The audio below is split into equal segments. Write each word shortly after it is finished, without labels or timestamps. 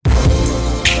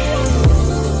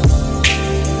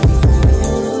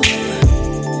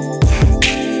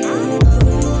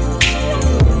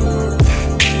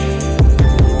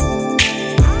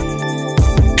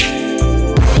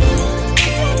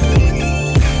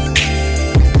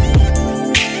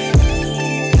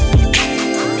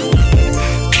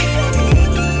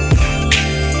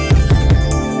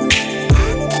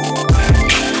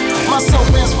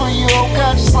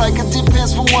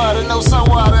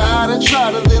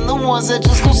ones that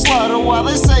just gon' slaughter. While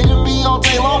they say to me all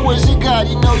day long, where's your God?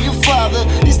 You know your Father.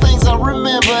 These things I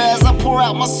remember as I pour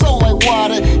out my soul like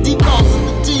water. Deep calls in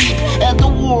the deep, at the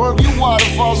war of your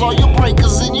waterfalls. All your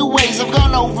breakers and your waves have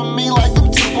gone over me like them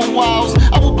temple walls.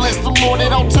 I will bless the Lord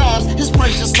at all times, His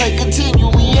precious name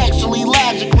continually, actually,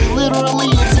 logically, literally,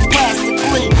 and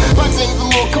sympathetically. By day the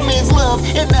Lord commands love,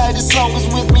 at night His song is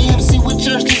with me. MC with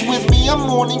church is with me. I'm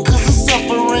mourning cause of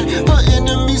suffering. The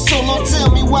enemies so long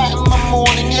tell me why am I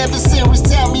mourning. Adversaries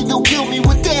tell me they'll kill me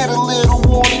without a little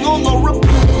warning. Oh Lord,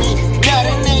 rebuke me, not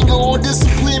in anger or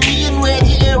discipline me. And rather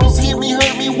your arrows hit me,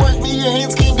 hurt me, work me. Your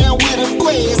hands came down with a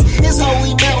blaze. His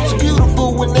holy mountain's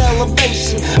beautiful in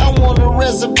elevation. I want a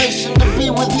reservation to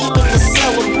be with Him in the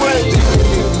celebration.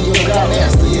 Your God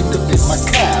has to end up in my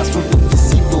cars from the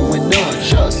deceitful and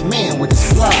unjust man with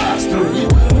his flies through you.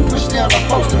 We push down our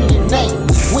foes through your name.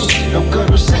 We win. No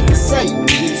gun or shake and save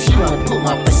me. It's you I put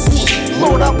my faith in.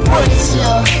 Lord, I praise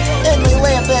Ya, and they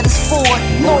laugh at His fort.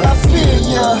 Lord, I fear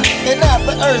Ya, and not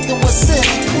the earth and what's in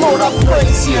it. Lord, I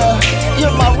praise Ya,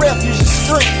 You're my refuge and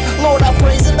strength. Lord, I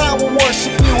praise and I will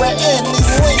worship You at any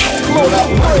length. Lord, I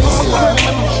praise Ya.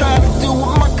 I'm trying to do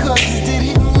what my cousins did,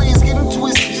 hitting leaves, getting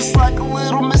twisted just like a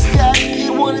little misguided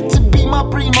kid. Wanted to be my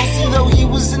primo, see though he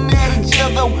was in out of jail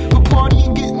though. But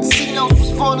partying, getting C-notes was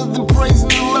funner than praising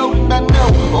the Lord, and I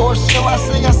know, or shall I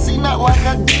say I see not like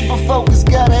I did before, cause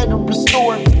God had to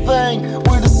restore everything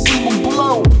with a single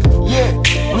blow. Yeah,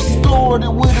 restored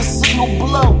it with a single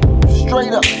blow.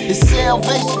 Straight up, it's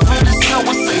salvation for the soul.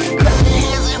 I say, clap your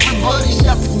hands, everybody,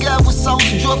 shout to God with songs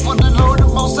of joy for the Lord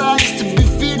of Most High is to be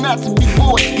feared, not to be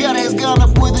bored. God has gone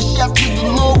up with a shout to the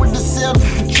Lord with the sound of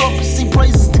the trumpet. See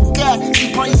praises to God,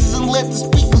 see praises and let the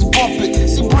speakers bump it.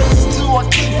 See praises to our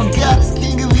King, for God is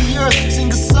King of the earth. Sing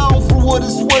a song for what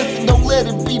it's worth and don't let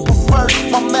it be perverse.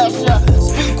 My mouth shall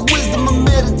speak wisdom, a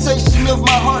meditation of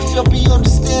my heart shall be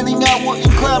understanding. I will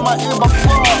incline my ear by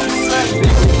far. Say,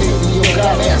 your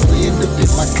God has to end up in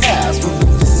my cars from the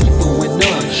deceitful and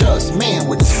unjust man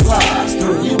with his flies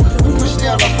through you. We push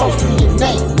down our foes through your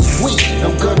name. We win. No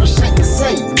gun or shake and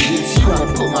save me. It's you I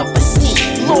put my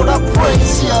faith in. Lord, I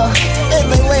praise Ya, and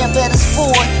they laugh at His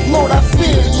fort. Lord, I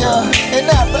fear Ya, and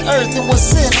not the earth and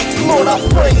what's in it. Lord, I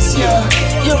praise Ya,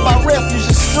 You're my refuge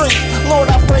and strength. Lord,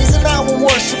 I praise and I will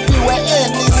worship You at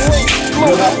any length.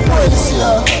 Lord, I praise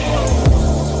Ya.